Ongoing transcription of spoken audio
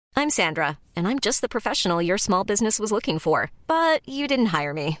I'm Sandra, and I'm just the professional your small business was looking for. But you didn't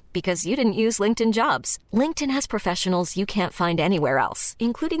hire me because you didn't use LinkedIn Jobs. LinkedIn has professionals you can't find anywhere else,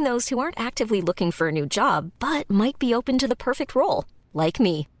 including those who aren't actively looking for a new job, but might be open to the perfect role, like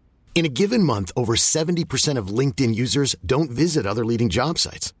me. In a given month, over 70% of LinkedIn users don't visit other leading job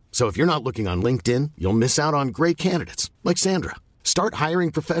sites. So if you're not looking on LinkedIn, you'll miss out on great candidates like Sandra. Start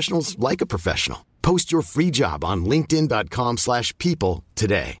hiring professionals like a professional. Post your free job on linkedin.com/people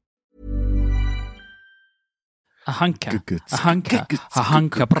today. A hunker, brinka,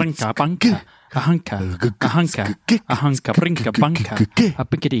 bunker. A hunker, brinka, bunker. A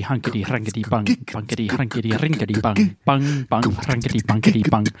binkity, hunkity, rankety, bung, bunkity, hunkity, rinkety, bung, bung, rankety, bunkety,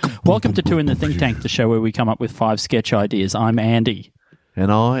 bung. Welcome to Two in the Think Tank, the show where we come up with 5 sketch ideas. I'm Andy.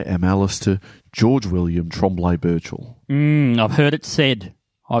 And I am Alistair George William Trombley Birchall. I've heard it said.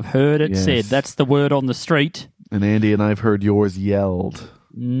 Said. That's the word on the street. And Andy and I've heard yours yelled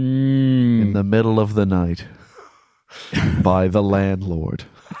in the middle of the night by the landlord.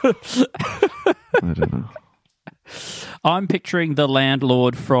 I don't know. I'm picturing the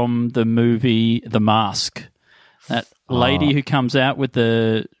landlord from the movie The Mask. That lady who comes out with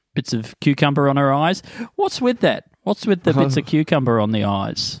the bits of cucumber on her eyes. What's with that? What's with the bits of cucumber on the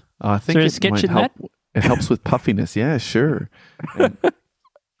eyes? I think is there a sketch in help. that? It helps with puffiness. Yeah, sure. And,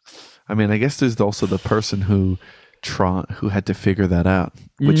 I mean, I guess there's also the person who had to figure that out.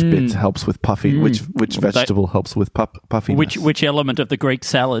 Which bits helps with puffy? Which vegetable helps with puffiness? Which element of the Greek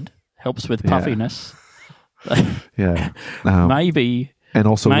salad helps with puffiness? Yeah. Maybe. And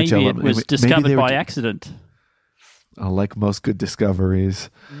also, which maybe element it was discovered by accident. Like most good discoveries,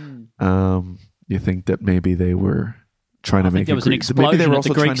 you think that maybe they were trying to make there was an explosion at the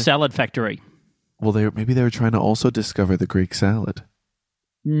Greek salad factory. Well, maybe they were trying to also discover the Greek salad.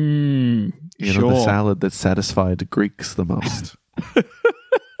 You know, the salad that satisfied Greeks the most.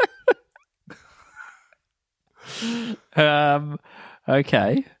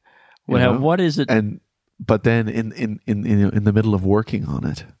 Okay. Well, what is it? But then in the middle of working on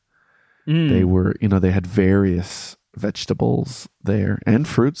it, they were, they had various vegetables there and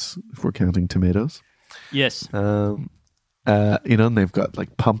fruits, if we're counting tomatoes. Yes. And they've got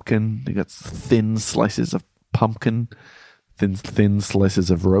like pumpkin. They got thin slices of pumpkin, thin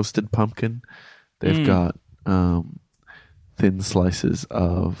slices of roasted pumpkin. They've got thin slices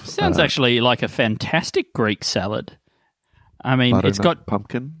of. Sounds actually like a fantastic Greek salad. I mean, it's got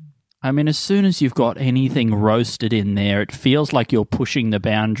pumpkin. I mean, as soon as you've got anything roasted in there, it feels like you're pushing the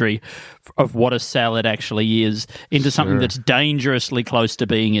boundary of what a salad actually is into something that's dangerously close to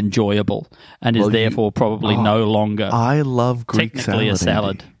being enjoyable and is therefore probably no longer I love Greek technically a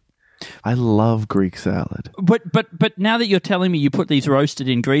salad. Andy. I love Greek salad. But now that you're telling me you put these roasted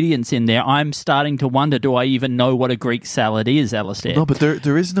ingredients in there, I'm starting to wonder, do I even know what a Greek salad is, Alistair? No, but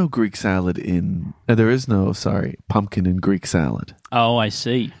there is no Greek salad in... there is no, pumpkin in Greek salad. Oh, I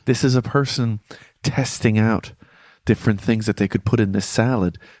see. This is a person testing out different things that they could put in this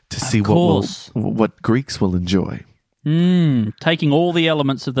salad to see what Greeks will enjoy. Taking all the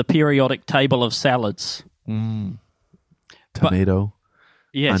elements of the periodic table of salads. Tomato.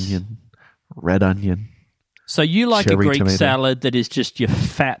 Yes. Onion, red onion. So you like a Greek tomato. salad that is just your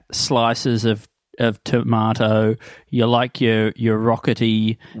fat slices of tomato. You like your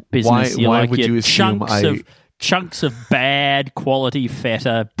rockety business. Why like would your you assume chunks of bad quality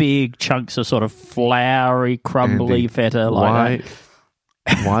feta, big chunks of sort of floury, crumbly Andy, feta. Like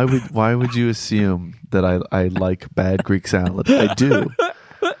why would you assume that I like bad Greek salad? I do,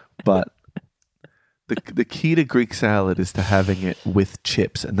 but. The key to Greek salad is to having it with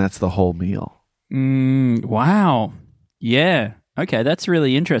chips, and that's the whole meal. Wow. Yeah. Okay, that's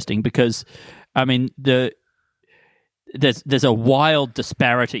really interesting because, I mean, there's a wild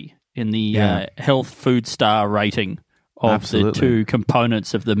disparity in the health food star rating of the two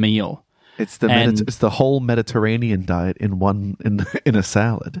components of the meal. It's the whole Mediterranean diet in a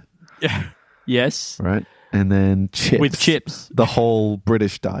salad. Yes. Right, and then chips with chips. The whole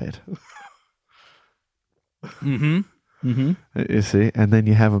British diet. You see, and then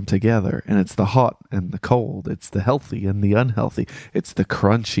you have them together, and it's the hot and the cold, it's the healthy and the unhealthy, it's the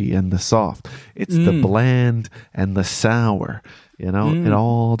crunchy and the soft, it's the bland and the sour. It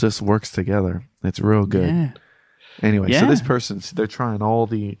all just works together. It's real good. Yeah. Anyway, so this person's they're trying all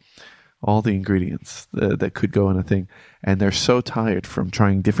the ingredients that could go in a thing, and they're so tired from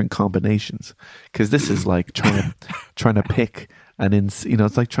trying different combinations because this is like trying to pick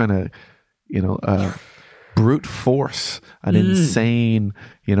it's like trying to brute force an insane,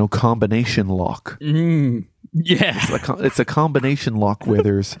 combination lock. Yeah. It's a combination lock where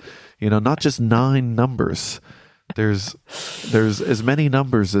there's, not just 9 numbers there's as many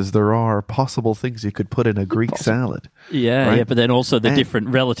numbers as there are possible things you could put in a Greek salad. Yeah, right? yeah, but then also the different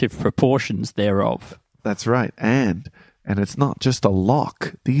relative proportions thereof. That's right. And it's not just a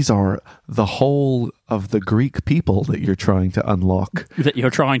lock. These are the whole of the Greek people that you're trying to unlock. That you're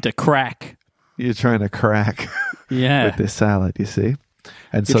trying to crack. You're trying to crack with this salad, you see?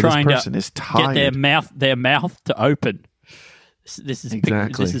 And you're so this person is tired. Get their mouth to open. This is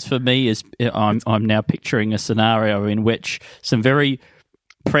exactly. This is for me. I'm now picturing a scenario in which some very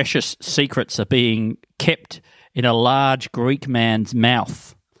precious secrets are being kept in a large Greek man's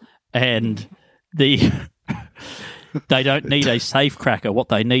mouth, and they don't need a safe cracker. What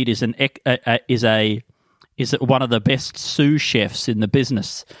they need is one of the best sous chefs in the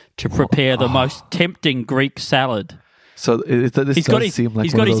business to prepare the most tempting Greek salad. So this does seem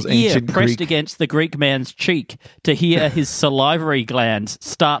like one of those ancient Greek... He's got his ear pressed against the Greek man's cheek to hear his salivary glands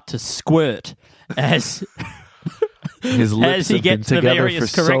start to squirt as his lips he have been gets the together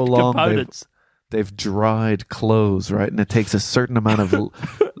various for correct so long. components. They've dried clothes, right? And it takes a certain amount of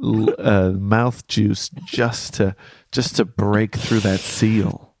mouth juice just to break through that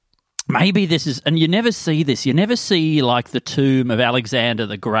seal. Maybe this is, and you never see this. You never see like the tomb of Alexander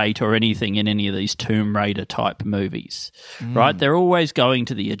the Great or anything in any of these Tomb Raider type movies, right? They're always going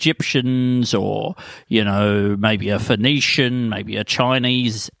to the Egyptians or, maybe a Phoenician, maybe a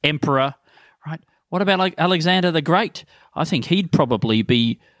Chinese emperor, right? What about like Alexander the Great? I think he'd probably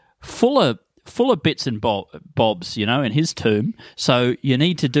be full of bits and bobs, in his tomb. So you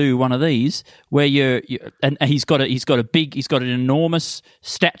need to do one of these where and he's got an enormous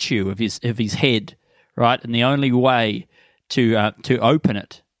statue of his head, right? And the only way to open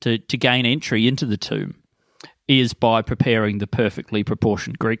it to gain entry into the tomb is by preparing the perfectly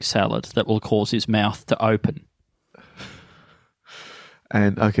proportioned Greek salad that will cause his mouth to open.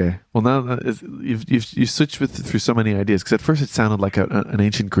 And okay, well now you've switched through so many ideas, because at first it sounded like an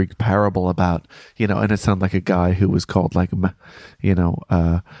ancient Greek parable about and it sounded like a guy who was called like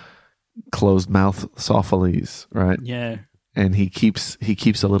closed mouth Sophocles, right? Yeah, and he keeps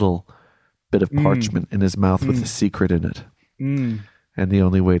a little bit of parchment in his mouth with a secret in it, and the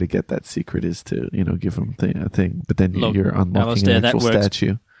only way to get that secret is to give him a thing. But then you're unlocking Alistair, an actual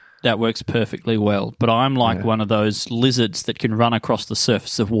statue. That works perfectly well. But I'm like one of those lizards that can run across the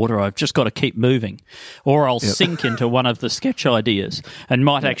surface of water. I've just got to keep moving. Or I'll sink into one of the sketch ideas and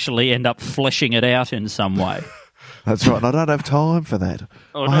might actually end up fleshing it out in some way. That's right. I don't have time for that.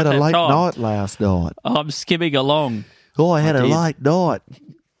 I had a late night last night. I'm skimming along. I had a late night.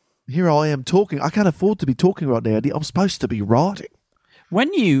 Here I am talking. I can't afford to be talking right now. I'm supposed to be writing.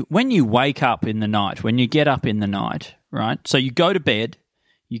 When you wake up in the night, when you get up in the night, right? So you go to bed.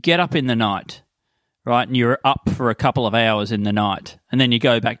 You get up in the night, right, and you're up for a couple of hours in the night, and then you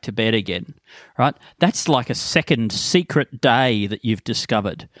go back to bed again, right? That's like a second secret day that you've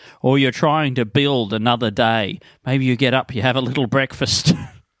discovered. Or you're trying to build another day. Maybe you get up, you have a little breakfast.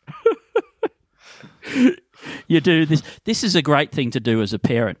 You do this. This is a great thing to do as a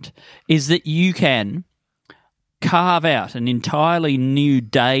parent, is that you can carve out an entirely new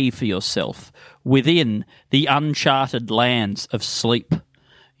day for yourself within the uncharted lands of sleep.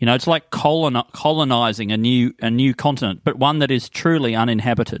 It's like colonizing a new continent, but one that is truly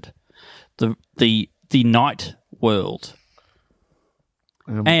uninhabited. The night world.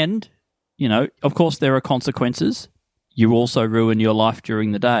 And, of course there are consequences. You also ruin your life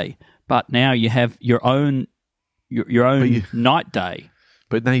during the day. But now you have your own night day.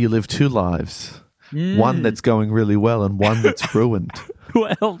 But now you live two lives. One that's going really well and one that's ruined.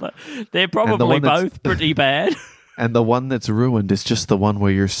 Well, they're probably both pretty bad. And the one that's ruined is just the one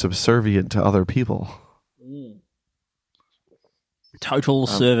where you're subservient to other people. Total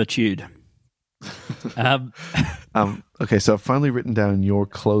servitude. Okay, so I've finally written down your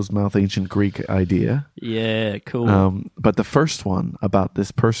closed-mouth ancient Greek idea. Yeah, cool. But the first one about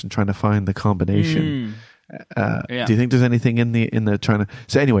this person trying to find the combination. Do you think there's anything in the trying to?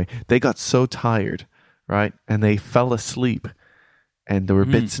 So anyway, they got so tired, right, and they fell asleep. And there were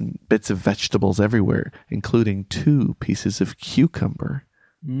bits of vegetables everywhere, including 2 pieces of cucumber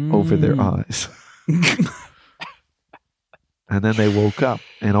over their eyes. And then they woke up,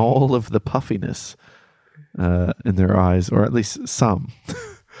 and all of the puffiness in their eyes, or at least some,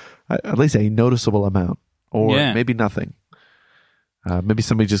 at least a noticeable amount, or maybe nothing. Maybe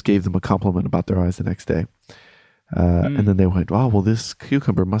somebody just gave them a compliment about their eyes the next day. And then they went, "Oh, well, this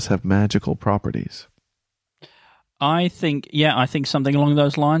cucumber must have magical properties." I think something along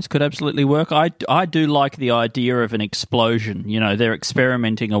those lines could absolutely work. I do like the idea of an explosion. They're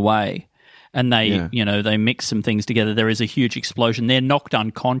experimenting away, and they, Yeah. they mix some things together. There is a huge explosion. They're knocked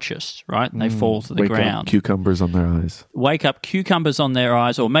unconscious, right? And they fall to the Wake ground. up, cucumbers on their eyes. Wake up, cucumbers on their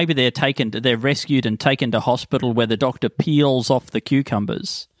eyes, or maybe they're rescued and taken to hospital where the doctor peels off the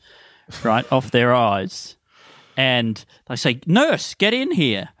cucumbers, right, off their eyes. And they say, "Nurse, get in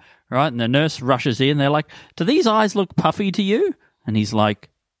here," right? And the nurse rushes in. They're like, "Do these eyes look puffy to you?" And he's like,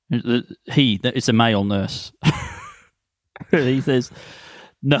 it's a male nurse. He says,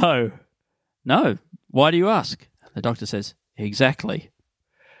 No. Why do you ask? The doctor says, "Exactly."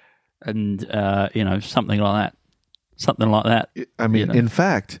 And, something like that. I mean, in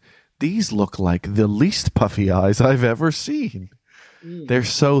fact, these look like the least puffy eyes I've ever seen. They're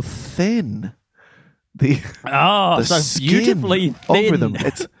so thin. The so skin beautifully thin. over them.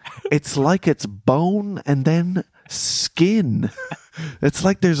 It's like it's bone and then skin. It's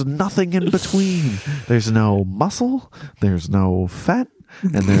like there's nothing in between. There's no muscle, there's no fat,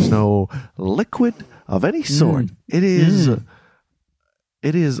 and there's no liquid of any sort. It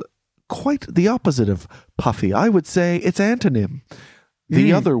is quite the opposite of puffy. I would say it's antonym.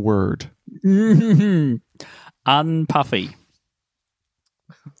 The other word. Unpuffy.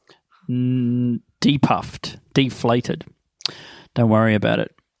 Depuffed, deflated. Don't worry about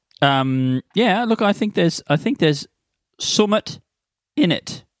it. Look, I think there's summit in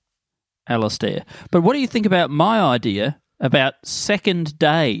it, Alistair. But what do you think about my idea about second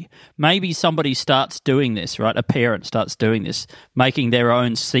day? Maybe somebody starts doing this, right? A parent starts doing this, making their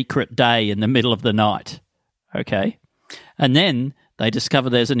own secret day in the middle of the night, okay? And then they discover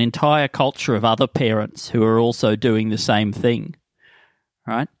there's an entire culture of other parents who are also doing the same thing,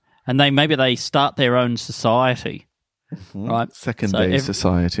 right? And maybe they start their own society, right? Second day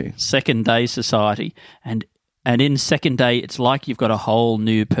society. Second day society. And in second day, it's like you've got a whole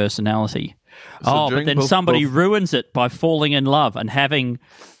new personality. But then somebody ruins it by falling in love and having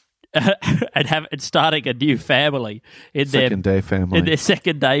and starting a new family in second day family. In their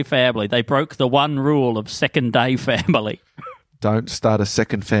second day family. They broke the one rule of second day family. Don't start a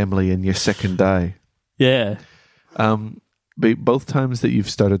second family in your second day. Yeah. Both times that you've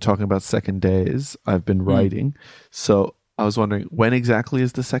started talking about second days, I've been writing. So I was wondering, when exactly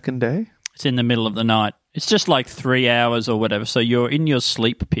is the second day? It's in the middle of the night. It's just like 3 hours or whatever. So you're in your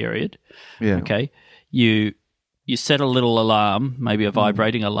sleep period. Yeah. Okay. You set a little alarm, maybe a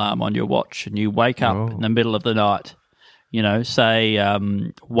vibrating alarm on your watch, and you wake up in the middle of the night. Say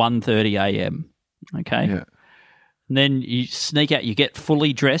 1:30 a.m. Okay. Yeah. And then you sneak out. You get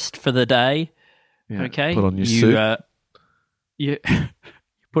fully dressed for the day. Yeah. Okay. Put on your suit. You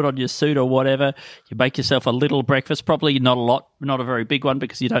put on your suit or whatever. You make yourself a little breakfast, probably not a lot, not a very big one,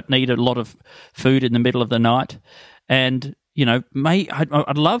 because you don't need a lot of food in the middle of the night. And,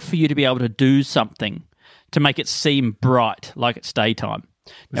 I'd love for you to be able to do something to make it seem bright, like it's daytime.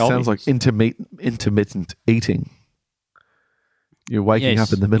 It sounds like intermittent eating. You're waking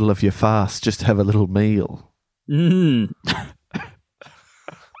up in the middle of your fast just to have a little meal.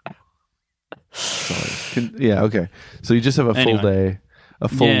 Okay. So you just have a full day, a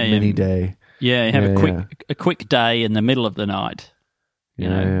full mini day. Yeah, you have a quick day in the middle of the night.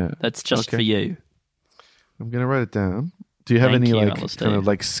 That's just for you. I'm going to write it down. Do you have any kind of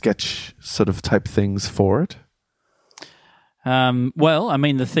like sketch sort of type things for it? Well, I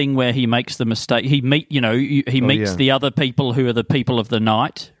mean, the thing where he makes the mistake, he meets the other people who are the people of the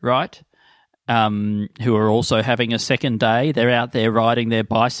night, right? Who are also having a second day. They're out there riding their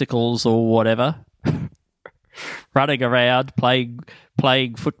bicycles or whatever, running around,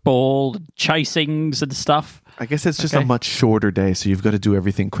 playing football, chasings and stuff. I guess it's just a much shorter day, so you've got to do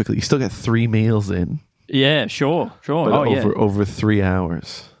everything quickly. You still get 3 meals in. Yeah, sure. But over 3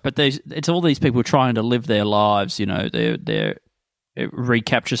 hours. But it's all these people trying to live their lives. They're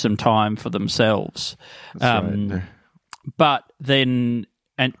recapture some time for themselves. That's right. But then.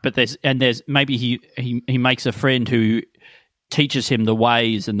 But there's maybe he makes a friend who teaches him the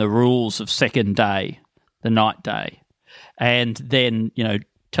ways and the rules of second day, the night day, and then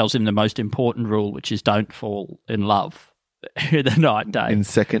tells him the most important rule, which is don't fall in love in the night day. In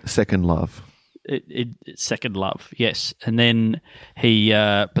second love. Second love, yes. And then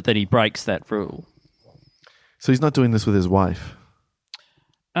but then he breaks that rule. So he's not doing this with his wife.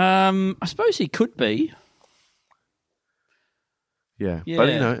 I suppose he could be. Yeah.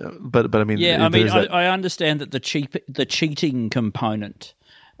 But I mean, yeah. I mean, I understand that the cheating component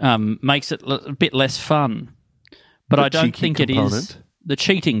makes it a bit less fun, but I don't think it is the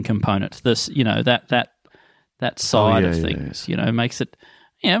cheating component. This, that side of things, makes it,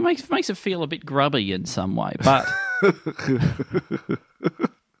 makes it feel a bit grubby in some way. But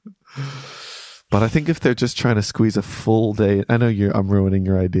But I think if they're just trying to squeeze a full day, I know I'm ruining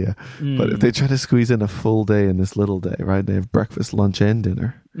your idea, but if they try to squeeze in a full day in this little day, right? They have breakfast, lunch, and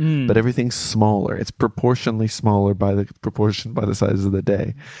dinner, but everything's smaller. It's proportionally smaller by the size of the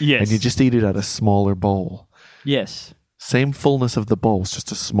day. Yes. And you just eat it at a smaller bowl. Yes. Same fullness of the bowl, it's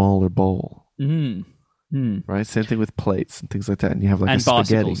just a smaller bowl. Right? Same thing with plates and things like that. And you have like and a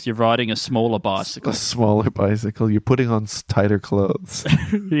spaghetti. bicycles. You're riding a smaller bicycle. A smaller bicycle. You're putting on tighter clothes.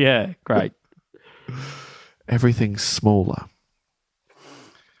 Yeah, great. Everything's smaller.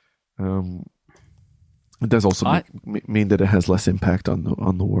 It does also mean that it has less impact on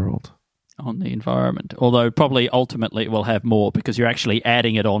the world, on the environment. Although probably ultimately it will have more because you're actually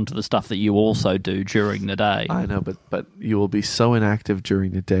adding it on to the stuff that you also do during the day. I know, but you will be so inactive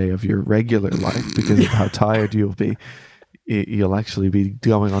during the day of your regular life because of how tired you'll be. You'll actually be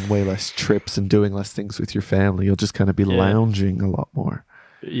going on way less trips and doing less things with your family. You'll just kind of be lounging a lot more.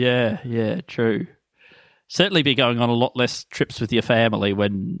 Yeah, true. Certainly be going on a lot less trips with your family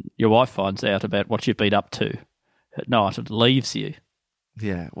when your wife finds out about what you've been up to at night and leaves you.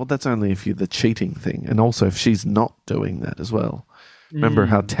 Yeah, well, that's only if you're the cheating thing. And also if she's not doing that as well. Remember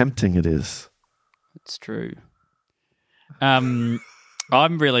how tempting it is. It's true. I'm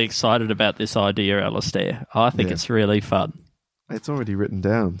really excited about this idea, Alistair. I think it's really fun. It's already written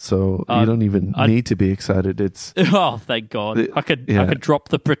down, so you don't even need to be excited. It's thank God. I could drop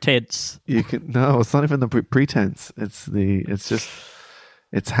the pretense. You can it's not even the pretense. It's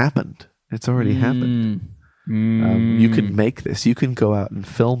happened. It's already happened. You can make this. You can go out and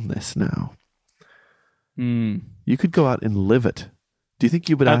film this now. You could go out and live it. Do you think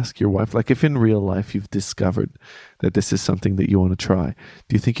you would ask your wife, like if in real life you've discovered that this is something that you want to try,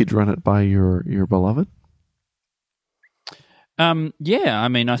 do you think you'd run it by your beloved? Yeah, I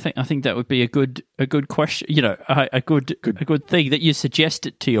mean, I think that would be a good question. You know, a good thing that you suggest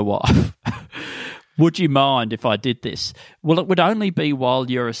it to your wife. Would you mind if I did this? Well, it would only be while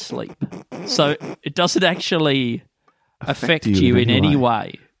you're asleep, so it doesn't actually affect you in any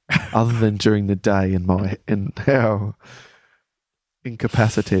way, other than during the day and how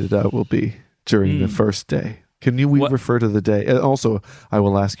incapacitated I will be during the first day. Can we refer to the day? Also, I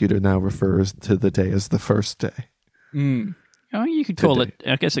will ask you to now refer to the day as the first day. Oh, you could call it,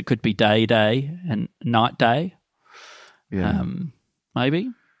 I guess it could be day and night day. Yeah. Maybe.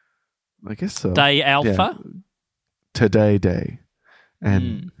 I guess so. Day alpha. Yeah. Today day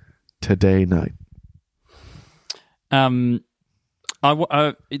and today night. The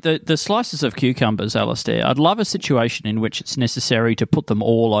slices of cucumbers, Alistair, I'd love a situation in which it's necessary to put them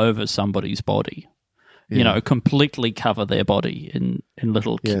all over somebody's body. Yeah. You know, completely cover their body in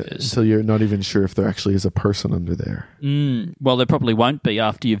little... until you're not even sure if there actually is a person under there. Well, there probably won't be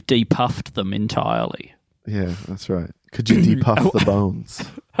after you've depuffed them entirely. Yeah, that's right. Could you depuff the bones?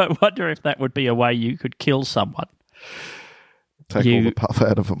 I wonder if that would be a way you could kill someone. Take all the puff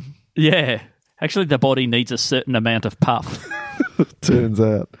out of them. Yeah. Actually, the body needs a certain amount of puff. Turns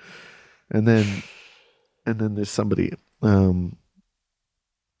out. And then there's somebody... a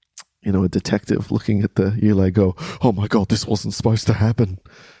detective looking at you like go, oh my God, this wasn't supposed to happen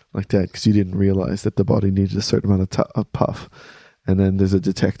like that because you didn't realize that the body needed a certain amount of puff. And then there's a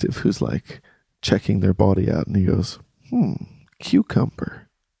detective who's like checking their body out and he goes, cucumber.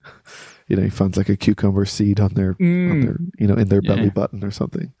 He finds like a cucumber seed on their in their belly button or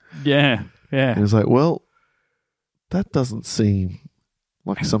something. Yeah. And he's like, well, that doesn't seem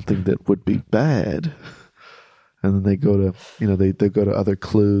like something that would be bad. And then they go to, they go to other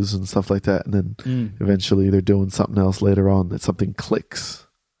clues and stuff like that. And then eventually they're doing something else later on that something clicks.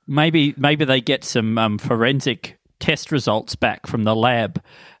 Maybe they get some forensic test results back from the lab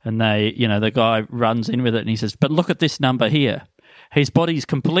and the guy runs in with it and he says, but look at this number here. His body's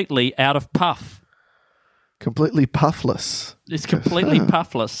completely out of puff. Completely puffless. It's completely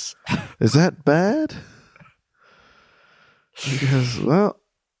puffless. Is that bad? Because I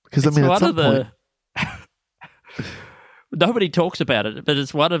mean, at some point... Nobody talks about it, but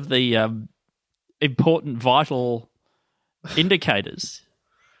it's one of the important, vital indicators.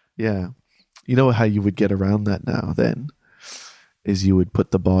 Yeah. You know how you would get around that now, then, is you would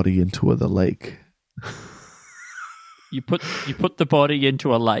put the body into the lake. You put the body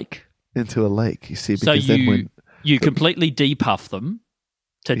into a lake. Into a lake, you see. Because you completely depuff them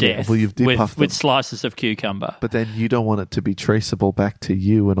to death with slices of cucumber. But then you don't want it to be traceable back to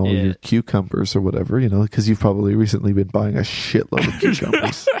you and all your cucumbers or whatever, because you've probably recently been buying a shitload of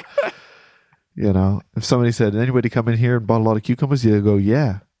cucumbers. If somebody said, anybody come in here and bought a lot of cucumbers, you go,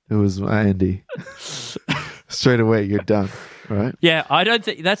 yeah, it was Andy. Straight away, you're done, right? Yeah, I don't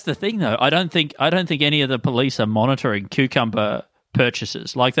think that's the thing though. I don't think any of the police are monitoring cucumber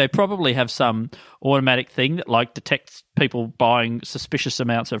purchases. Like they probably have some automatic thing that like detects people buying suspicious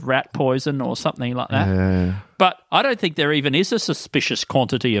amounts of rat poison or something like that. Yeah. But I don't think there even is a suspicious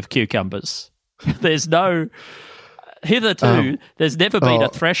quantity of cucumbers. There's no... Hitherto, there's never been a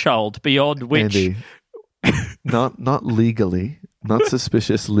threshold beyond which... Andy, not legally, not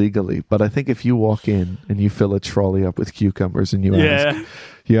suspicious legally, but I think if you walk in and you fill a trolley up with cucumbers and you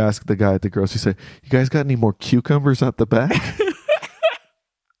ask the guy at the grocery store, you guys got any more cucumbers at the back?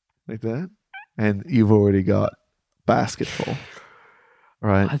 Like that? And you've already got basketful.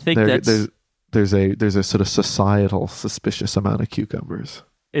 Right? I think there's a sort of societal suspicious amount of cucumbers.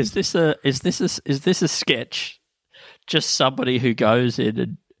 Is this a sketch? Just somebody who goes in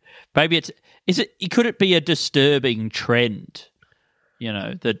and maybe could it be a disturbing trend,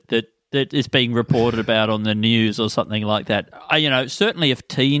 that is being reported about on the news or something like that? Certainly if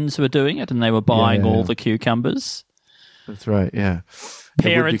teens were doing it and they were buying all the cucumbers. That's right, yeah.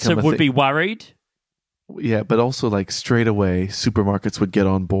 Parents would be worried. Yeah, but also like straight away supermarkets would get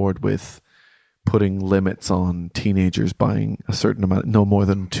on board with putting limits on teenagers buying a certain amount, no more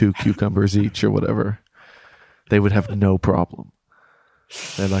than 2 cucumbers each or whatever. They would have no problem.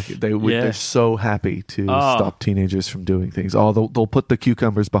 They're so happy to stop teenagers from doing things. They'll put the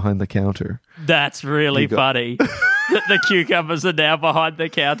cucumbers behind the counter. That's really funny. The cucumbers are now behind the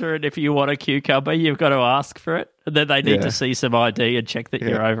counter, and if you want a cucumber, you've got to ask for it. And then they need to see some ID and check that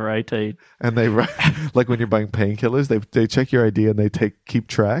you're over 18. And they, like when you're buying painkillers, they check your ID and they keep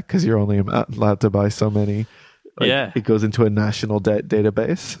track because you're only allowed to buy so many. It goes into a national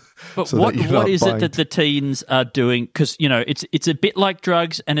database. But so what is it that the teens are doing? Because it's a bit like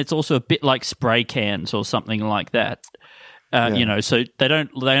drugs, and it's also a bit like spray cans or something like that. So they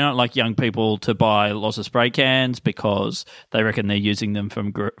don't like young people to buy lots of spray cans because they reckon they're using them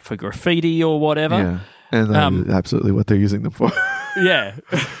for graffiti or whatever. Yeah, and that is absolutely what they're using them for. Yeah,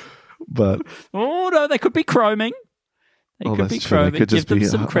 but no, they could be chroming. It could be chroming. Could just Give them be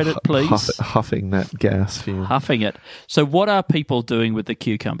some credit, please. Huffing that gas fume. Huffing it. So what are people doing with the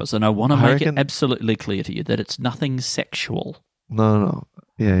cucumbers? And I want to make it absolutely clear to you that it's nothing sexual. No.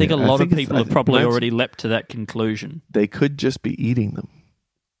 Yeah, I think a lot of people have probably already leapt to that conclusion. They could just be eating them.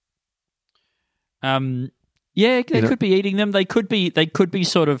 They could be eating them. They could be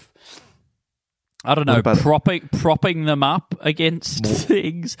sort of, I don't know, propping them up against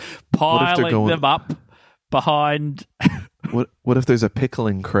things, piling them up behind... What if there's a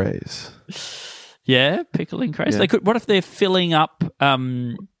pickling craze? Yeah, pickling craze. Yeah. What if they're filling up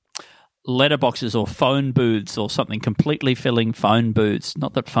letterboxes or phone booths or something, completely filling phone booths?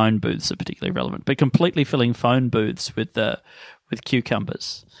 Not that phone booths are particularly relevant, but completely filling phone booths with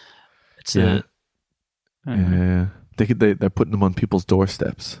cucumbers. Yeah. They're putting them on people's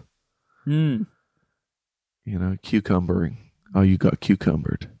doorsteps. Cucumbering. Oh, you got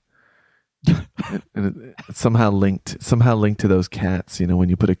cucumbered. And it's somehow linked to those cats. When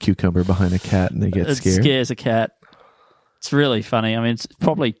you put a cucumber behind a cat and they get scared. It scares a cat. It's really funny. I mean, it's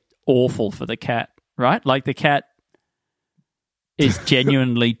probably awful for the cat, right? Like the cat is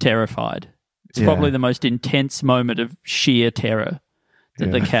genuinely terrified. It's probably the most intense moment of sheer terror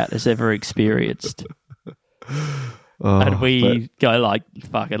that the cat has ever experienced. And we go like,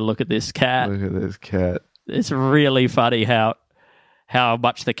 fucking look at this cat. Look at this cat. It's really funny how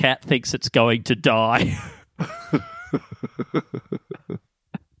much the cat thinks it's going to die.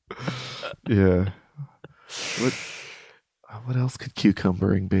 Yeah. What else could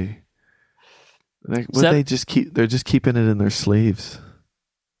cucumbering be? They're just keeping it in their sleeves.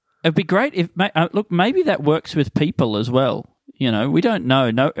 It'd be great if maybe that works with people as well. We don't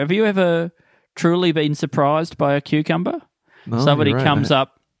know. No, have you ever truly been surprised by a cucumber? No, somebody right, comes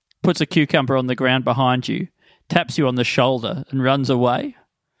up, puts a cucumber on the ground behind you, taps you on the shoulder and runs away.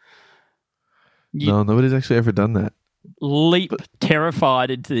 No, nobody's actually ever done that. Leap terrified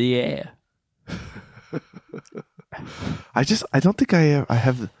into the air. I don't think I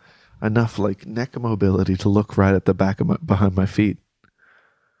have enough neck mobility to look right at the back of behind my feet.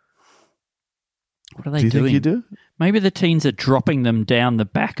 What are they doing? Do you think you do? Maybe the teens are dropping them down the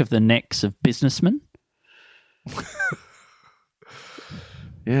back of the necks of businessmen.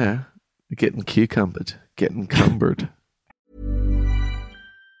 Yeah, getting cumbered.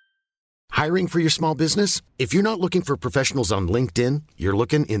 Hiring for your small business? If you're not looking for professionals on LinkedIn, you're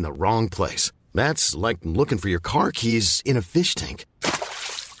looking in the wrong place. That's like looking for your car keys in a fish tank.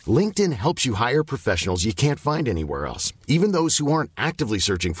 LinkedIn helps you hire professionals you can't find anywhere else, even those who aren't actively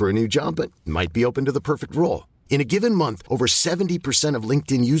searching for a new job but might be open to the perfect role. In a given month, over 70% of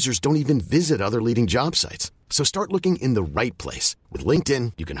LinkedIn users don't even visit other leading job sites. So start looking in the right place. With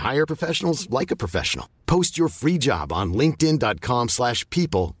LinkedIn, you can hire professionals like a professional. Post your free job on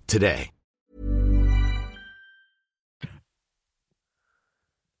linkedin.com/people today.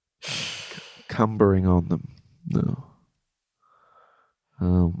 Cumbering on them. No.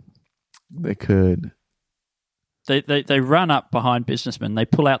 They could. They run up behind businessmen. They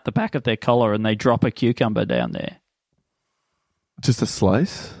pull out the back of their collar and they drop a cucumber down there. Just a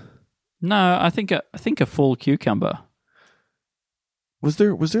slice? No, I think a full cucumber. Was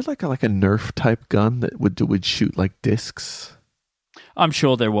there like a Nerf type gun that would shoot like discs? I'm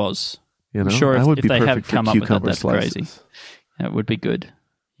sure there was. You know, I'm sure if they have perfect for come up with that, cucumber that's slices. crazy. That would be good.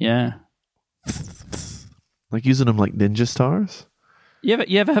 Yeah. Like using them like ninja stars?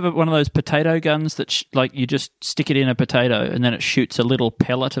 You ever have one of those potato guns that like you just stick it in a potato and then it shoots a little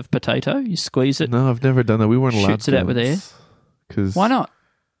pellet of potato? You squeeze it. No, I've never done that. We weren't allowed. Shoots it out with air. Cause Why not?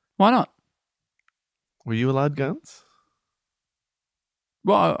 Why not? Were you allowed guns?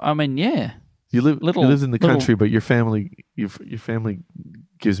 Well, I mean, yeah. You lived in the country, but your family gives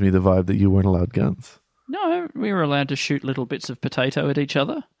me the vibe that you weren't allowed guns. No, we were allowed to shoot little bits of potato at each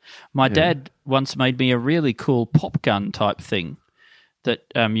other. My dad once made me a really cool pop gun type thing that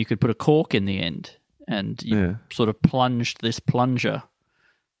you could put a cork in the end and you sort of plunged this plunger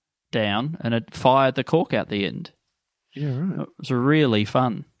down and it fired the cork out the end. Yeah, right. It was really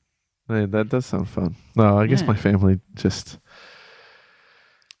fun. Hey, that does sound fun. No, I guess my family just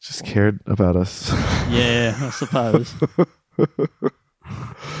cared about us. Yeah, I suppose.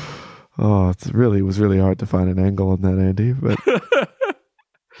 Oh, it was really hard to find an angle on that, Andy, but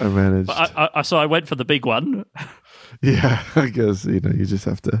I managed. So I went for the big one. Yeah, I guess, you just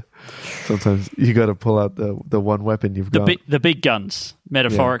have to, sometimes you got to pull out the one weapon you've got. The big guns,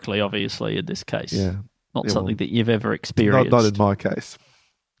 metaphorically, obviously, in this case. Yeah. Not something that you've ever experienced. Not in my case.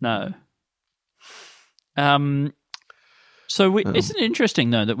 No. So isn't it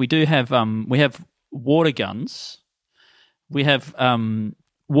interesting, though, that we do have we have water guns, we have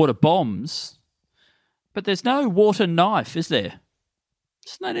water bombs, but there's no water knife, is there?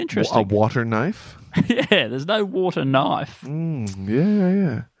 Isn't that interesting? A water knife? Yeah, there's no water knife.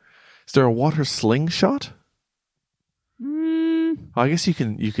 Yeah. Is there a water slingshot? I guess you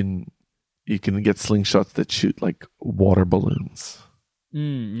can get slingshots that shoot like water balloons.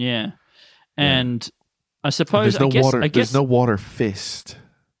 Yeah. And I suppose there's no water fist.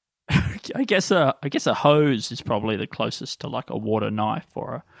 I guess a hose is probably the closest to like a water knife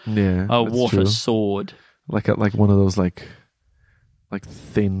or a water sword. Like one of those like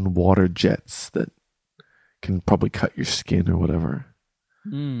thin water jets that can probably cut your skin or whatever.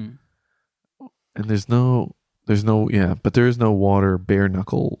 And but there is no water bare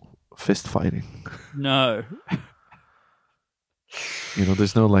knuckle fist fighting. No.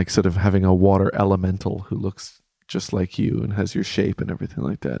 There's no like sort of having a water elemental who looks just like you and has your shape and everything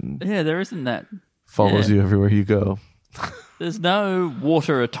like that. And there isn't that. Follows you everywhere you go. There's no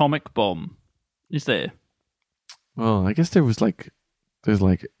water atomic bomb, is there? Well, I guess there's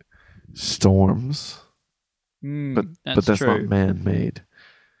storms, but that's true. not man-made.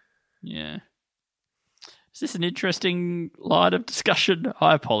 Yeah. Is this an interesting line of discussion?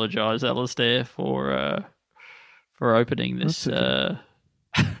 I apologise, Alistair, for opening this. Okay.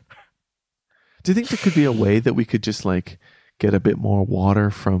 Do you think there could be a way that we could just like get a bit more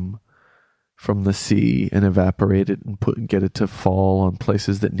water from the sea and evaporate it and get it to fall on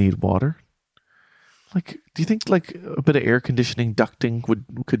places that need water? Like, do you think like a bit of air conditioning ducting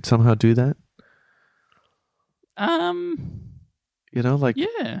could somehow do that?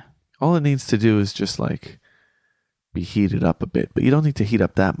 Yeah. All it needs to do is just like be heated up a bit, but you don't need to heat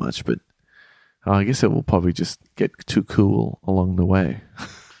up that much. But I guess it will probably just get too cool along the way.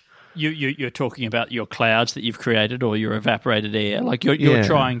 You're talking about your clouds that you've created or your evaporated air. Like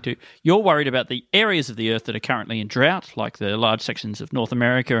you're worried about the areas of the Earth that are currently in drought, like the large sections of North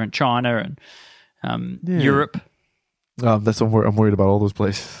America and China and Europe. That's what I'm worried about, all those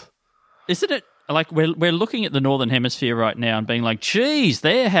places. Isn't it like we're looking at the Northern Hemisphere right now and being like, geez,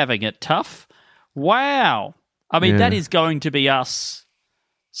 they're having it tough. Wow. I mean, that is going to be us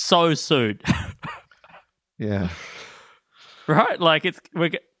so soon. Yeah. Right? Like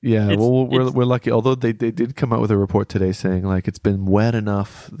we're lucky. Although they did come out with a report today saying like it's been wet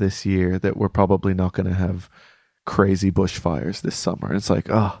enough this year that we're probably not going to have crazy bushfires this summer. And it's like,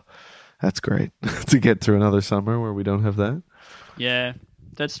 oh, that's great to get through another summer where we don't have that. Yeah,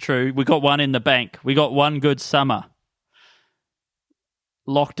 that's true. We got one in the bank. We got one good summer.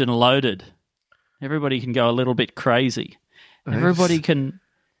 Locked and loaded. Everybody can go a little bit crazy. Nice.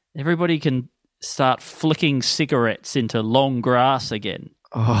 Everybody can start flicking cigarettes into long grass again.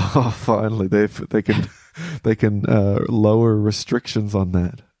 Oh, finally they can they can lower restrictions on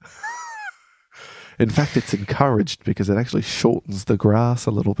that. In fact, it's encouraged because it actually shortens the grass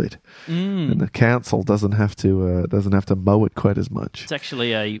a little bit, and the council doesn't have to mow it quite as much. It's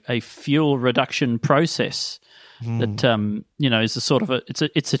actually a fuel reduction process that is a sort of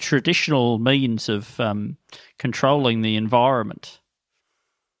it's a traditional means of controlling the environment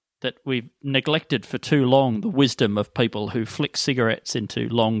that we've neglected for too long. The wisdom of people who flick cigarettes into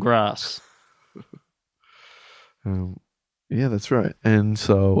long grass. Yeah, that's right, and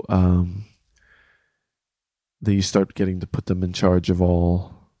so. Then you start getting to put them in charge of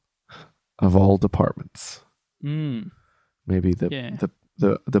all departments. Maybe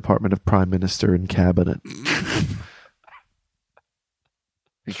the Department of Prime Minister and Cabinet.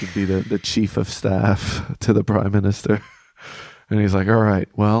 It could be the chief of staff to the Prime Minister. And he's like, all right,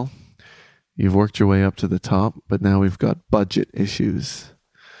 well, you've worked your way up to the top, but now we've got budget issues.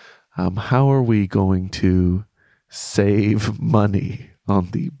 How are we going to save money on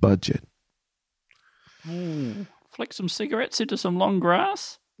the budget? Flick some cigarettes into some long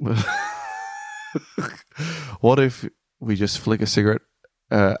grass? What if we just flick a cigarette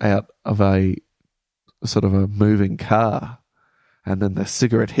out of a sort of a moving car, and then the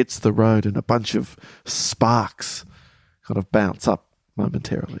cigarette hits the road and a bunch of sparks kind of bounce up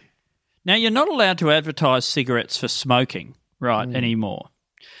momentarily? Now, you're not allowed to advertise cigarettes for smoking, right, anymore.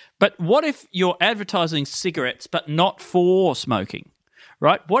 But what if you're advertising cigarettes but not for smoking,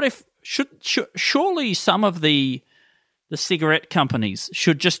 right? What if surely some of the cigarette companies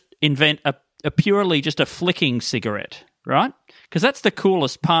should just invent a purely just a flicking cigarette, right? Because that's the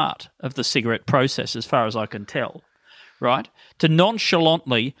coolest part of the cigarette process, as far as I can tell, right? To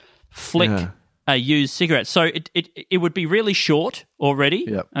nonchalantly flick a used cigarette. So it would be really short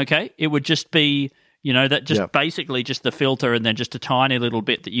already, okay? It would just be, that just basically just the filter and then just a tiny little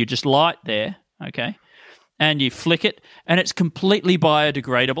bit that you just light there, okay? And you flick it, and it's completely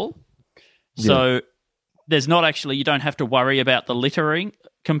biodegradable. So there's not actually, you don't have to worry about the littering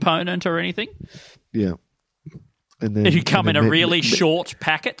component or anything. Yeah. And then you come in a really short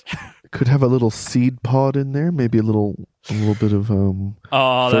packet. Could have a little seed pod in there, maybe a little bit of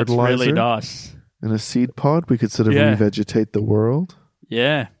fertilizer. That's really nice. And a seed pod, we could sort of revegetate the world.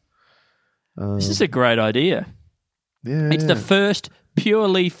 Yeah. This is a great idea. Yeah. It's the first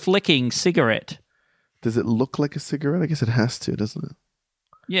purely flicking cigarette. Does it look like a cigarette? I guess it has to, doesn't it?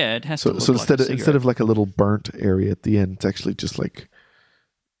 Yeah, it has to look so like a cigarette. Instead of like a little burnt area at the end, it's actually just like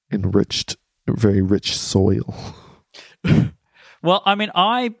enriched, very rich soil. Well, I mean,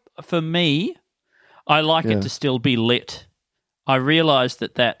 for me, I like it to still be lit. I realise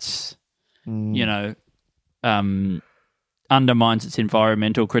that's, undermines its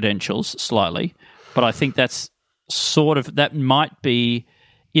environmental credentials slightly, but I think that's that might be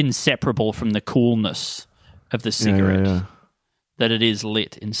inseparable from the coolness of the cigarette. Yeah. That it is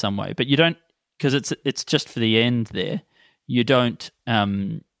lit in some way, but you don't, because it's just for the end there. You don't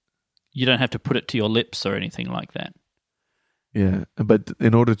have to put it to your lips or anything like that. Yeah, but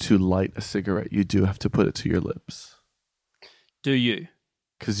in order to light a cigarette, you do have to put it to your lips. Do you?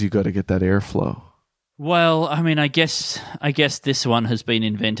 Because you got to get that airflow. Well, I mean, I guess this one has been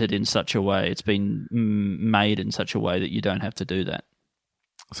invented in such a way. It's been made in such a way that you don't have to do that.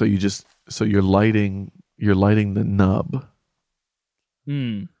 So you're lighting the nub.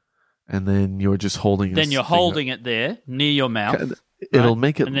 And then you're just holding. Then you're holding it there near your mouth. It'll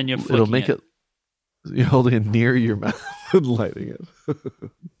make it. And then you're it'll make it. You're holding it near your mouth and lighting it.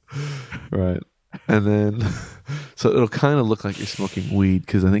 Right, and then so it'll kind of look like you're smoking weed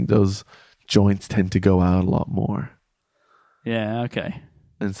because I think those joints tend to go out a lot more. Yeah. Okay.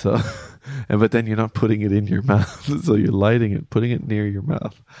 And so, but then you're not putting it in your mouth, so you're lighting it, putting it near your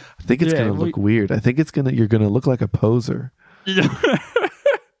mouth. I think it's gonna look weird. I think you're gonna look like a poser.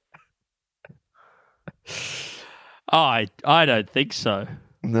 I don't think so.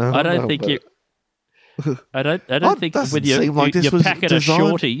 No, I don't think you. I don't think with your packet of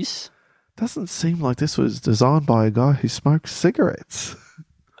shorties. Doesn't seem like this was designed by a guy who smokes cigarettes.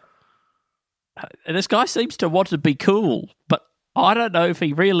 This guy seems to want to be cool, but I don't know if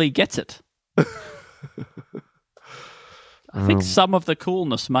he really gets it. I think some of the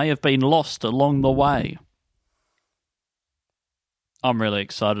coolness may have been lost along the way. I'm really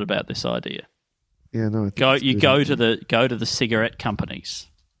excited about this idea. Yeah, no. Go to the cigarette companies.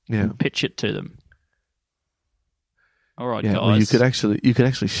 Yeah, and pitch it to them. All right, guys. Well, you could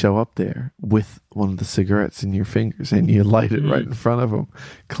actually show up there with one of the cigarettes in your fingers, and you light it right in front of them,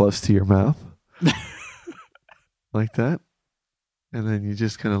 close to your mouth, like that. And then you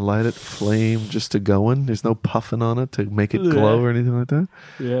just kind of light it, flame just to going. There's no puffing on it to make it glow or anything like that.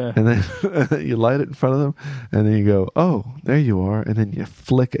 Yeah. And then you light it in front of them, and then you go, oh, there you are. And then you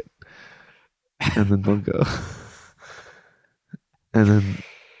flick it. And then they'll go. And then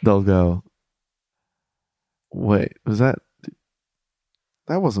they'll go, wait, that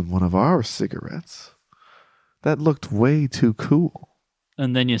wasn't one of our cigarettes. That looked way too cool.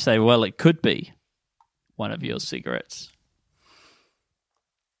 And then you say, well, it could be one of your cigarettes.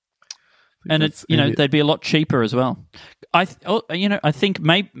 And it's, they'd be a lot cheaper as well. I think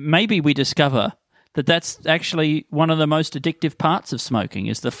maybe we discover that that's actually one of the most addictive parts of smoking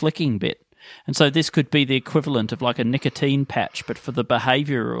is the flicking bit. And so this could be the equivalent of like a nicotine patch, but for the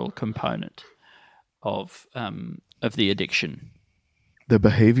behavioral component of the addiction. The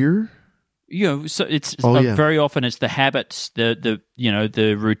behavior? So it's very often it's the habits, the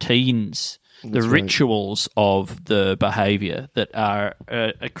routines, the rituals of the behavior that are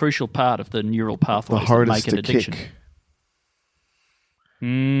a crucial part of the neural pathways that make an addiction. Kick.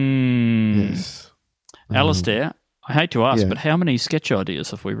 Yes. Alistair, I hate to ask, but how many sketch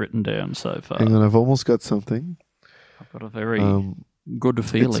ideas have we written down so far? Hang on, I've almost got something. I've got a very good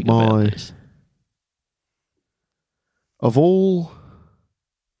feeling about this. Of all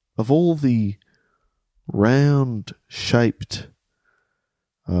the round-shaped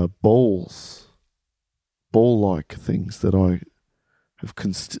ball-like things that I have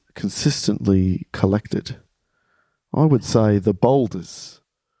consistently collected, I would say the boulders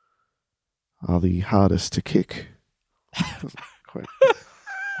are the hardest to kick. Quite,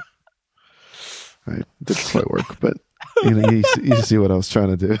 it didn't quite work, but you see what I was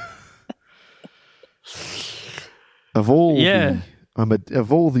trying to do. Of all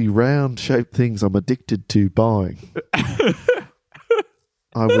the round-shaped things I'm addicted to buying,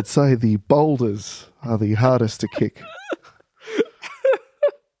 I would say the boulders are the hardest to kick.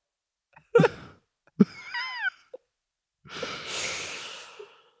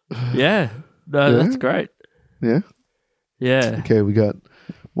 That's great. Yeah? Yeah. Okay, we got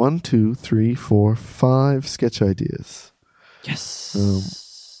 1, 2, 3, 4, 5 sketch ideas. Yes.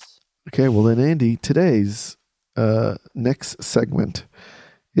 Okay, well then, Andy, today's next segment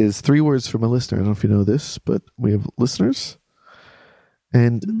is 3 words from a listener. I don't know if you know this, but we have listeners.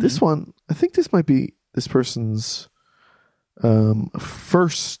 And this one, I think this might be this person's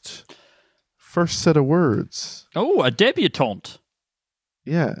first set of words. Oh, a debutante.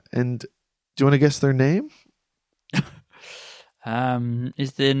 Yeah, and do you want to guess their name?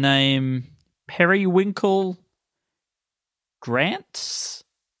 Is their name Periwinkle Grants?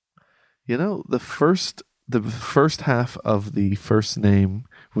 The first half of the first name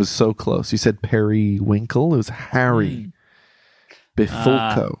was so close. You said Periwinkle. It was Harry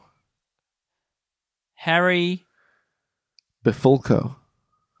Bifulco. Harry Bifulco.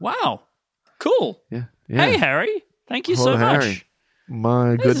 Wow. Cool. Yeah. Hey, Harry. Thank you so Harry. much.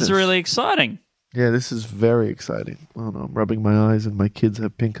 My goodness. This is really exciting. Yeah, this is very exciting. Oh, no, I'm rubbing my eyes and my kids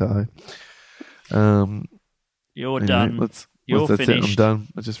have pink eye. You're done. That's finished. it. I'm done.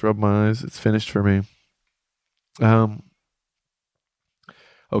 I just rubbed my eyes. It's finished for me.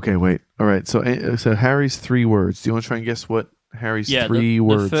 Okay, wait. All right. So Harry's 3 words. Do you want to try and guess what Harry's 3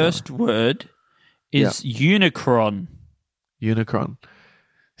 words are? The first word is Unicron. Unicron.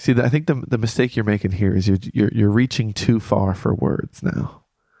 See, I think the mistake you're making here is you're reaching too far for words now.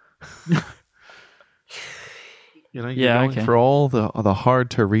 You're going for all the hard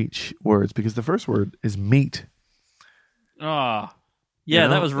to reach words because the first word is meat. Ah,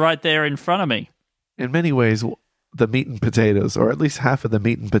 that was right there in front of me. In many ways, the meat and potatoes, or at least half of the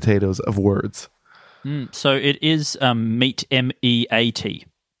meat and potatoes of words. So it is meat, MEAT.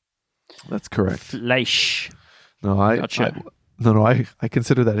 That's correct. Flesh. No, Gotcha. I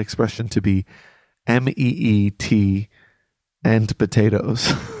consider that expression to be MEET and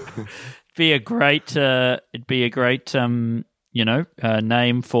potatoes. It'd be a great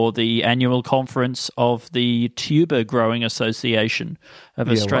name for the annual conference of the Tuber Growing Association of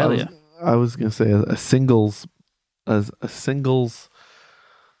Australia. Well, I was going to say a singles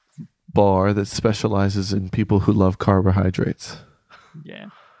bar that specializes in people who love carbohydrates. Yeah,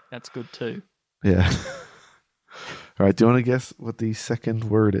 that's good too. Yeah. All right. Do you want to guess what the second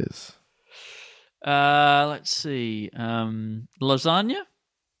word is? Let's see. Lasagna?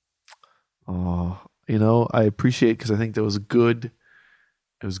 Oh, I appreciate because I think there was good.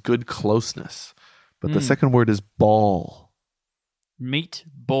 It was good closeness, but the second word is ball.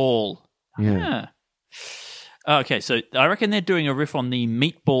 Meatball. Yeah. Okay, so I reckon they're doing a riff on the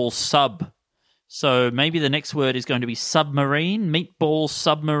meatball sub. So maybe the next word is going to be submarine. Meatball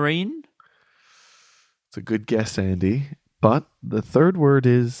submarine. It's a good guess, Andy. But the third word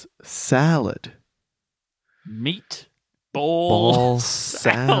is salad. Meat ball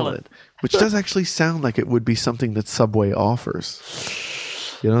salad. Which does actually sound like it would be something that Subway offers.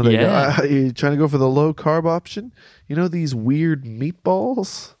 You know, they go, you trying to go for the low carb option? You know these weird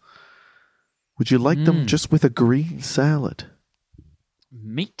meatballs? Would you like them just with a green salad?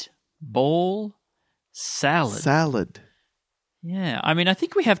 Meat ball salad. Yeah, I mean, I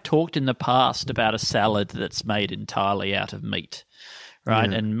think we have talked in the past about a salad that's made entirely out of meat,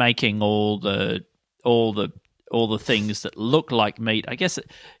 right? Yeah. And making all the things that look like meat. I guess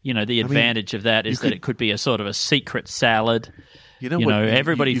the advantage of that is that it could be a sort of a secret salad.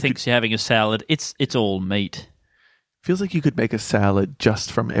 Everybody thinks you're having a salad. It's all meat. Feels like you could make a salad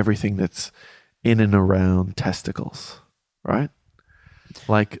just from everything that's in and around testicles, right?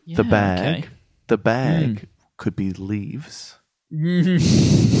 Like the bag. Okay. The bag could be leaves.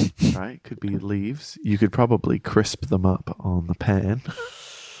 Right? Could be leaves. You could probably crisp them up on the pan.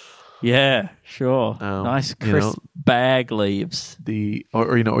 Yeah, sure. Nice crisp bag leaves.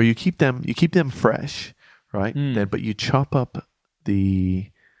 Or you keep them fresh, right? But you chop up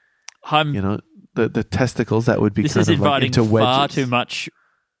the testicles that would be this kind is of inviting like into wedges. Far too much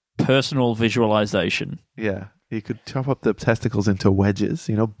personal visualization. Yeah. You could chop up the testicles into wedges,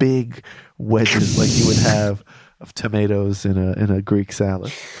 big wedges like you would have of tomatoes in a Greek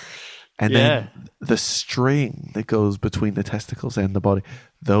salad. And then the string that goes between the testicles and the body,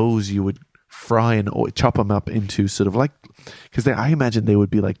 those you would fry and chop them up into sort of like, because I imagine they would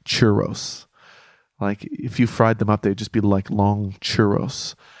be like churros. Like if you fried them up, they'd just be like long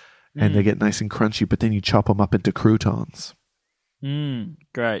churros and they get nice and crunchy, but then you chop them up into croutons.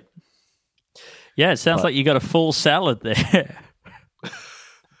 Great. Yeah, it sounds like you got a full salad there.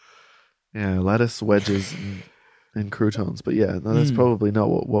 Yeah, lettuce, wedges, and croutons. But yeah, no, that's probably not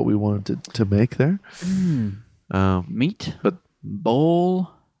what we wanted to make there. Meat, but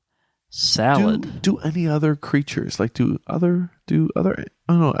bowl salad. Do any other creatures I was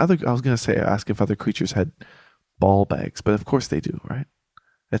going to ask if other creatures had ball bags, but of course they do, right?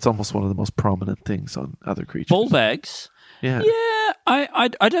 It's almost one of the most prominent things on other creatures. Ball bags? Yeah. Yeah,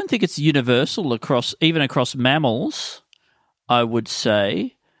 I don't think it's universal across mammals, I would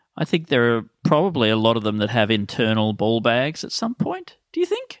say. I think there are probably a lot of them that have internal ball bags at some point. Do you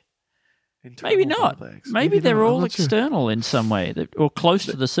think? Maybe not. Maybe they're all external in some way, or close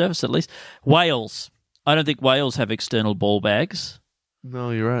to the surface at least. Whales. I don't think whales have external ball bags. No,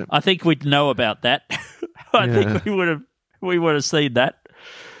 you're right. I think we'd know about that. I think we would have seen that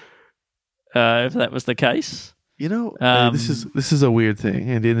if that was the case. This is a weird thing,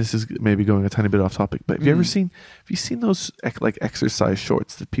 and this is maybe going a tiny bit off topic. But have you seen those like exercise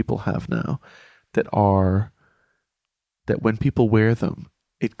shorts that people have now that when people wear them,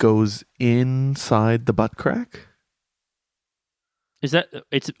 it goes inside the butt crack? Is that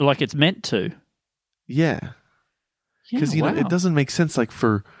it's like it's meant to? Yeah, because it doesn't make sense. Like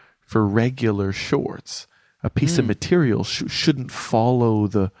for regular shorts, a piece of material shouldn't follow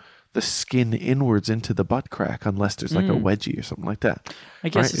the skin inwards into the butt crack unless there's like a wedgie or something like that. I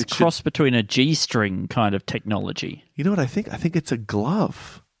guess it's a cross between a G-string kind of technology. You know what I think? I think it's a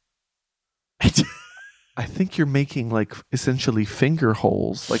glove. I think you're making like essentially finger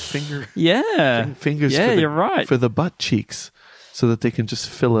holes, like fingers. Yeah, you're right. For the butt cheeks so that they can just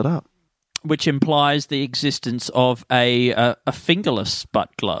fill it up. Which implies the existence of a fingerless butt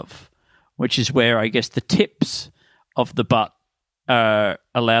glove, which is where I guess the tips of the butt are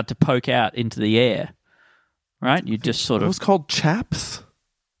allowed to poke out into the air, right? You just sort of... It was called chaps?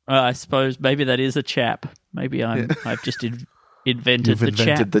 I suppose maybe that is a chap. Maybe I've just invented the chap. You've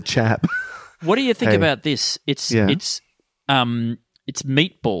invented the chap. What do you think about this? It's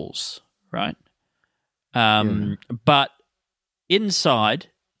meatballs, right? But inside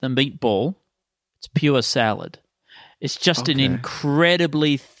the meatball, it's pure salad. It's just an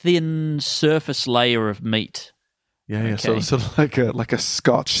incredibly thin surface layer of meat. Yeah. So sort of like a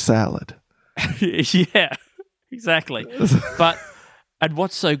Scotch salad. Yeah, exactly. And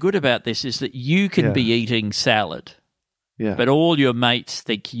what's so good about this is that you can be eating salad. Yeah. But all your mates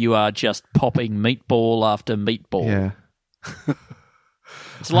think you are just popping meatball after meatball. Yeah.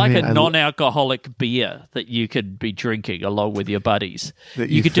 It's like a non-alcoholic beer that you could be drinking along with your buddies.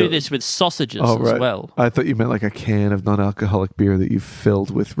 You could do this with sausages as well. I thought you meant like a can of non-alcoholic beer that you've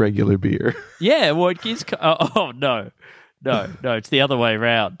filled with regular beer. Yeah, well, it is... Oh, no. It's the other way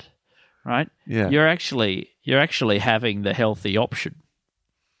around, right? Yeah. You're actually having the healthy option.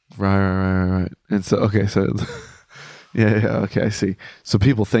 Right. And so, okay, so... okay, I see. So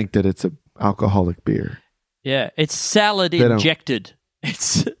people think that it's an alcoholic beer. Yeah, it's salad injected.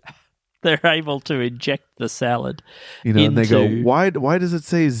 It's They're able to inject the salad. And they go, why does it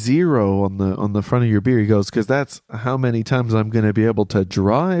say 0 on the front of your beer? He goes, because that's how many times I'm going to be able to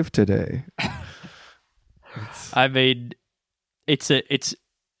drive today. I mean,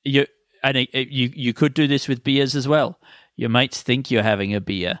 you could do this with beers as well. Your mates think you're having a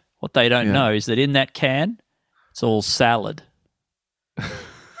beer. What they don't know is that in that can, it's all salad.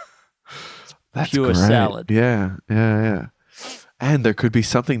 That's pure great. Salad. Yeah. And there could be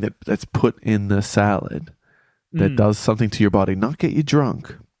something that's put in the salad that does something to your body, not get you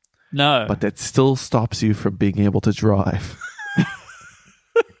drunk. No. But that still stops you from being able to drive.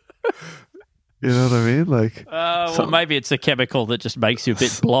 You know what I mean? Like, well, maybe it's a chemical that just makes you a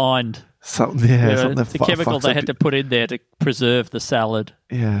bit blind. Something that it's a chemical they had to put in there to preserve the salad.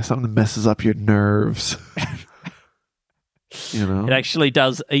 Yeah, something that messes up your nerves. It actually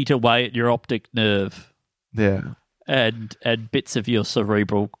does eat away at your optic nerve. Yeah. And bits of your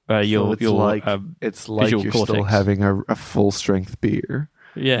cerebral, it's like you're cortex. Still having a full strength beer.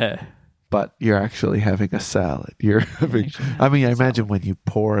 Yeah. But you're actually having a salad. You're having. I imagine when you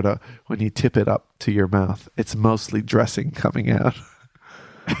pour it up, when you tip it up to your mouth, it's mostly dressing coming out.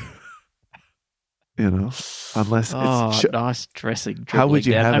 Unless it's nice dressing. How would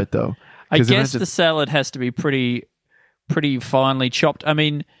you have it though? I guess the salad has to be pretty finely chopped. I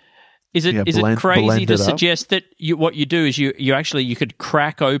mean, is it crazy to suggest that what you do is you could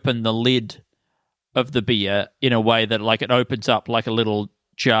crack open the lid of the beer in a way that like it opens up like a little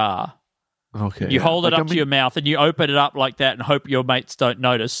jar. Okay. You hold it up to your mouth and you open it up like that and hope your mates don't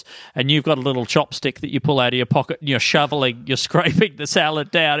notice. And you've got a little chopstick that you pull out of your pocket and you're scraping the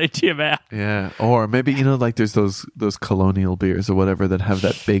salad down into your mouth. Yeah. Or maybe, like there's those colonial beers or whatever that have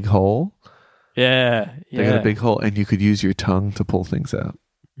that big hole. Yeah. They got a big hole and you could use your tongue to pull things out.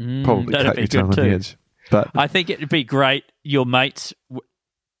 Probably cut your tongue on the edge. But I think it'd be great, your mates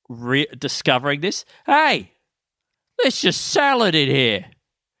discovering this. Hey, there's just salad in here.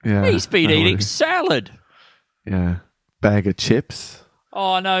 Yeah, he's been eating salad. Yeah. Bag of chips.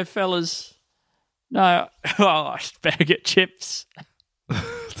 Oh, no, fellas. No. Oh, bag of chips.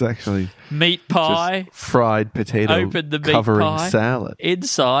 It's actually meat pie. Just fried potato open the meat covering pie. Salad.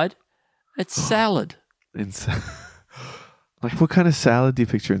 Inside, it's salad. Like, what kind of salad do you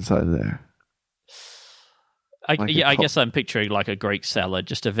picture inside of there? I guess I'm picturing like a Greek salad,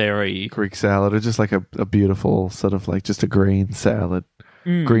 just a very... Greek salad, or just like a beautiful sort of like just a green salad.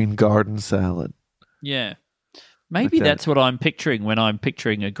 Green garden salad. Yeah. Maybe like that's what I'm picturing when I'm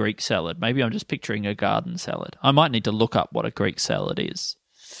picturing a Greek salad. Maybe I'm just picturing a garden salad. I might need to look up what a Greek salad is.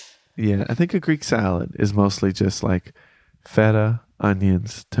 Yeah, I think a Greek salad is mostly just like feta,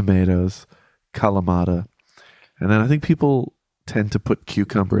 onions, tomatoes, kalamata. And then I think people tend to put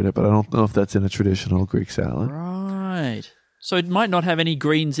cucumber in it, but I don't know if that's in a traditional Greek salad. Right. So it might not have any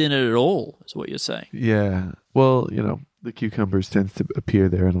greens in it at all, is what you're saying. Yeah. Well, the cucumbers tends to appear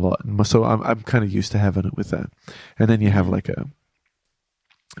there in a lot. So I'm kind of used to having it with that. And then you have like a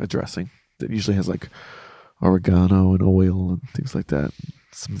dressing that usually has like oregano and oil and things like that.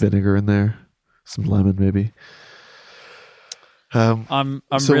 Some vinegar in there, some lemon maybe. I'm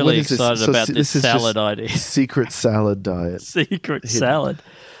really excited about this salad idea. Secret salad diet. Secret salad.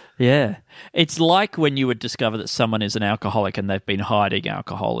 Yeah. It's like when you would discover that someone is an alcoholic and they've been hiding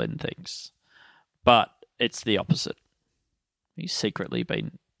alcohol in things. But it's the opposite. He's secretly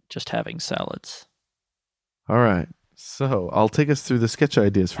been just having salads. All right. So I'll take us through the sketch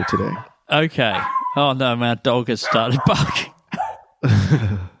ideas for today. Okay. Oh, no, my dog has started barking.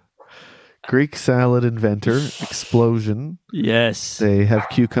 Greek salad inventor, explosion. Yes. They have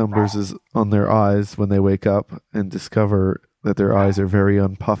cucumbers on their eyes when they wake up and discover that their eyes are very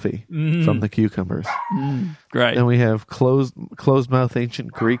unpuffy from the cucumbers. Great. Then we have closed mouth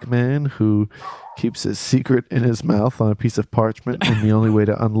ancient Greek man who keeps his secret in his mouth on a piece of parchment, and the only way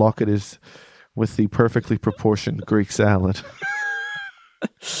to unlock it is with the perfectly proportioned Greek salad.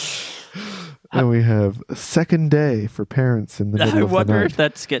 And we have a second day for parents in the middle of the night. I wonder if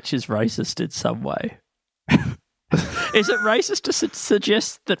that sketch is racist in some way. Is it racist to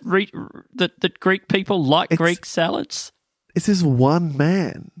suggest that that Greek people like Greek salads? It's just one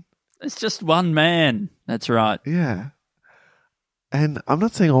man. It's just one man. That's right. Yeah. And I'm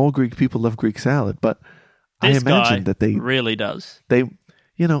not saying all Greek people love Greek salad, but this I imagine guy that they really does. Isn't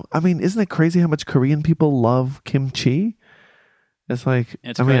it crazy how much Korean people love kimchi? It's like,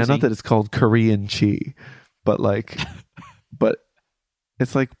 crazy. Not that it's called Korean chi, but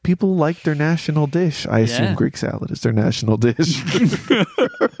it's like people like their national dish. I assume Greek salad is their national dish.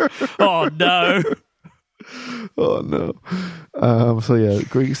 Oh, no. Oh, no. So, yeah,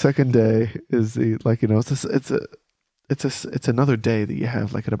 Greek second day is it's it's another day that you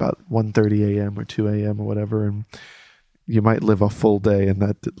have like at about 1:30 a.m. or 2 a.m. or whatever, and you might live a full day in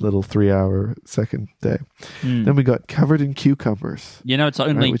that little 3-hour second day. Then we got covered in cucumbers. It's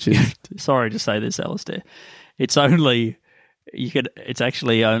only, right, which is, sorry to say this, Alistair, it's only, it's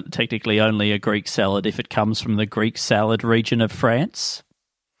actually technically only a Greek salad if it comes from the Greek salad region of France.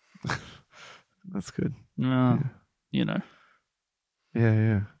 That's good. Yeah. Yeah.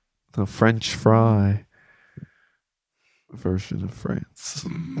 The French fry version of France.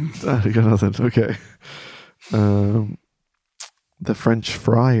 I got nothing. Okay. The French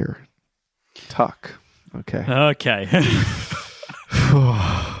fryer. Tuck. Okay. Okay.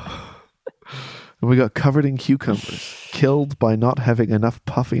 And we got covered in cucumbers. Killed by not having enough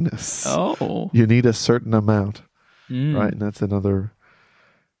puffiness. Oh. You need a certain amount. Right? And that's another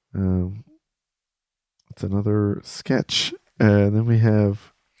sketch. And then we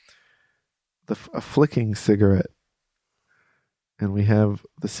have a flicking cigarette. And we have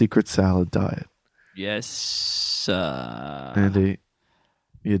the secret salad diet. Yes. Andy,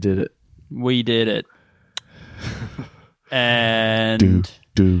 you did it. We did it. And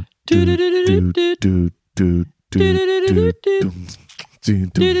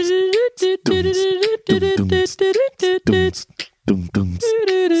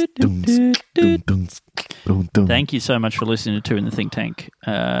thank you so much for listening to Two in the Think Tank.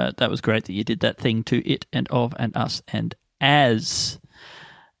 That was great that you did that thing to it and of and us and as.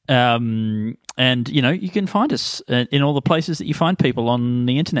 And, you can find us in all the places that you find people on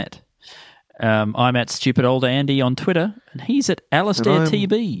the internet. I'm at Stupid Old Andy on Twitter, and he's at Alistair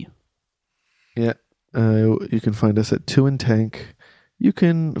TB. Yeah. You can find us at Two in Tank. You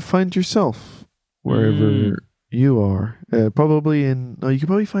can find yourself wherever you are. You can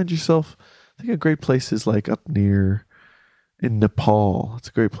probably find yourself, I think a great place is like up near in Nepal. It's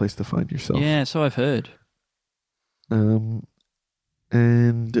a great place to find yourself. Yeah, so I've heard. And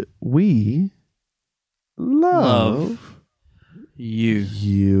we love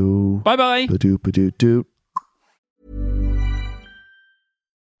you. Bye-bye. Ba-doop-a-doop-doop.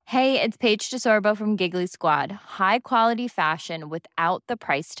 Hey, it's Paige DeSorbo from Giggly Squad. High quality fashion without the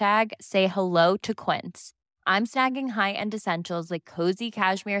price tag. Say hello to Quince. I'm snagging high-end essentials like cozy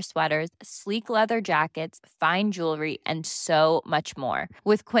cashmere sweaters, sleek leather jackets, fine jewelry, and so much more.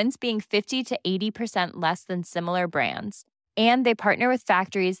 With Quince being 50 to 80% less than similar brands. And they partner with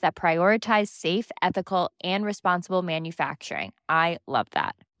factories that prioritize safe, ethical, and responsible manufacturing. I love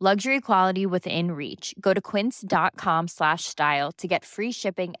that. Luxury quality within reach. Go to quince.com/style to get free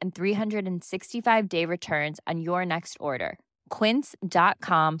shipping and 365-day returns on your next order.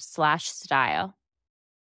 Quince.com/style.